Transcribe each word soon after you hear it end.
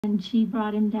And she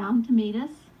brought him down to meet us,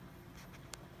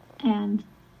 and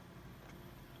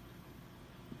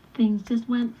things just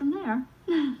went from there.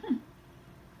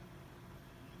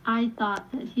 I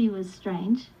thought that he was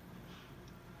strange,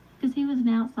 because he was an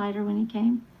outsider when he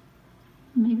came.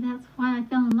 Maybe that's why I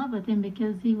fell in love with him,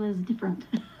 because he was different.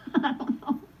 I don't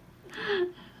know.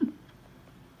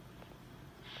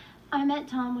 I met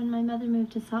Tom when my mother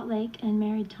moved to Salt Lake and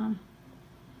married Tom.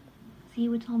 So you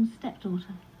were Tom's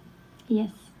stepdaughter?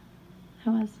 Yes, I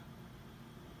was.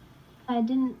 I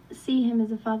didn't see him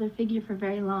as a father figure for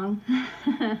very long.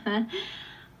 I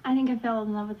think I fell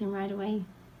in love with him right away.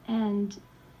 And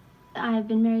I've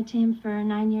been married to him for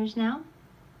 9 years now.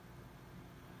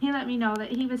 He let me know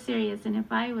that he was serious, and if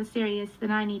I was serious,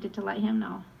 then I needed to let him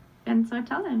know. And so I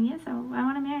told him, yes, I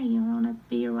want to marry you. I want to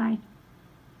be your wife.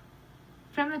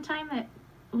 From the time that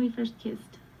we first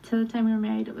kissed to the time we were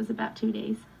married, it was about 2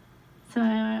 days. So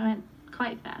I went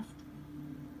quite fast.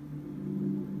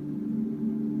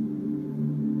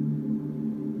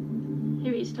 He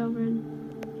reached over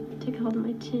and took hold of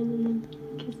my chin and then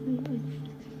kissed me. It was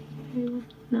very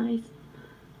nice.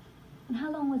 And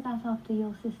how long was that after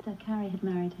your sister Carrie had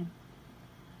married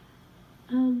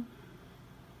him?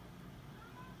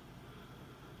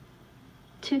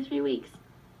 2-3 weeks.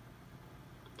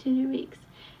 2-3 weeks.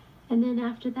 And then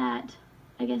after that,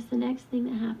 I guess the next thing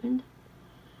that happened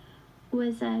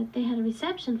was they had a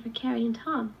reception for Carrie and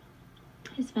Tom,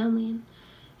 his family, and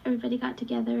everybody got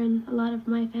together, and a lot of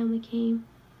my family came.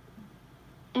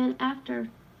 And after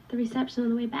the reception on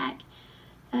the way back,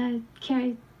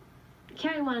 Carrie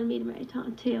wanted me to marry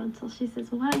Tom too, and so she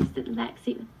says, well, why don't you sit in the back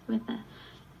seat with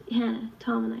Hannah?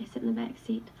 Tom and I sit in the back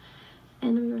seat.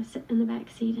 And we were sitting in the back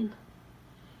seat, and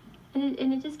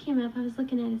it just came up. I was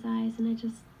looking at his eyes, and I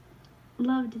just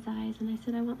loved his eyes, and I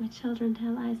said, I want my children to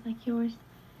have eyes like yours.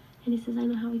 And he says, I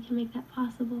know how we can make that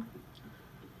possible.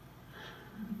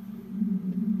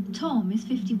 Tom is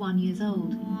 51 years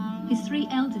old. His 3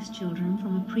 eldest children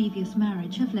from a previous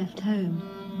marriage have left home.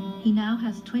 He now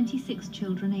has 26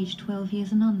 children aged 12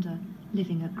 years and under,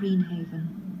 living at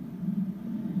Greenhaven.